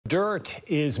Dirt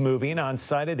is moving on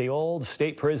site at the old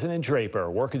state prison in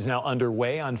Draper. Work is now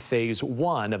underway on phase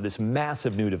 1 of this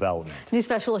massive new development. News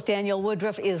specialist Daniel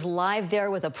Woodruff is live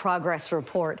there with a progress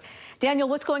report. Daniel,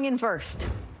 what's going in first?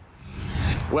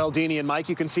 Well, Deanie and Mike,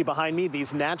 you can see behind me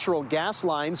these natural gas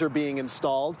lines are being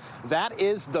installed. That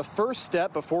is the first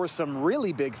step before some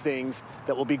really big things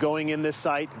that will be going in this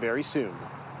site very soon.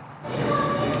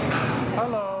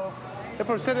 Hello.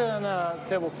 Sit on a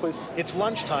table, please. It's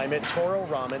lunchtime at Toro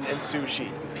Ramen and Sushi.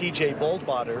 PJ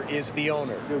Boldbader is the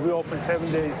owner. We open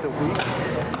 7 days a week.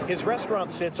 His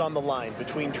restaurant sits on the line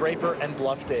between Draper and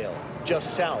Bluffdale,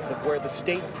 just south of where the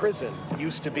state prison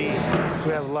used to be.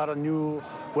 We have a lot of new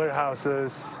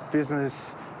warehouses,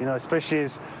 business, especially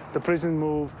as the prison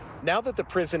move. Now that the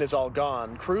prison is all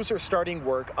gone, crews are starting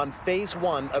work on phase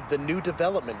 1 of the new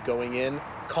development going in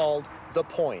called The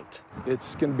Point.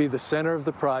 It's going to be the center of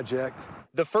the project.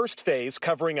 The first phase,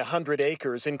 covering 100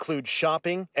 acres, includes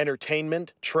shopping,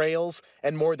 entertainment, trails,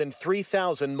 and more than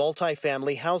 3,000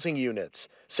 multifamily housing units,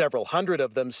 several hundred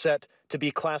of them set to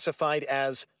be classified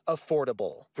as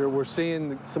affordable. We're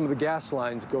seeing some of the gas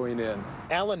lines going in.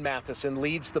 Alan Matheson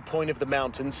leads the Point of the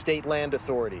Mountains State Land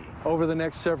Authority. Over the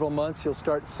next several months, you'll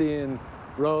start seeing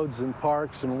roads and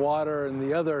parks and water and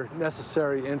the other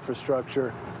necessary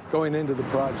infrastructure going into the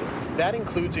project. That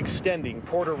includes extending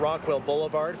Porter Rockwell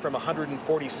Boulevard from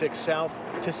 146 South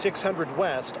to 600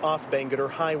 West off Bangerter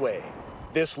Highway.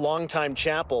 This longtime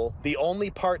chapel, the only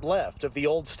part left of the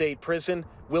old state prison,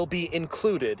 will be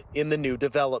included in the new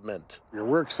development.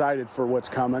 We're excited for what's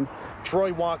coming.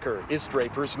 Troy Walker is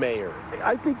Draper's mayor.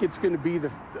 I think it's going to be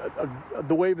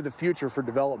the wave of the future for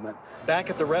development. Back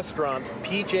at the restaurant,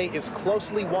 PJ is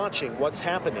closely watching what's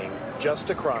happening just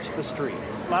across the street.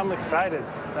 I'm excited.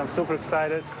 I'm super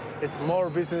excited. It's more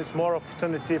business, more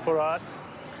opportunity for us.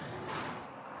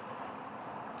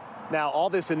 Now, all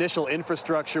this initial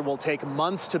infrastructure will take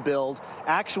months to build.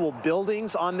 Actual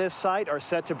buildings on this site are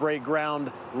set to break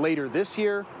ground later this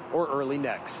year or early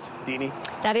next. Deanie?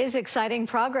 That is exciting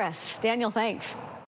progress. Daniel, thanks.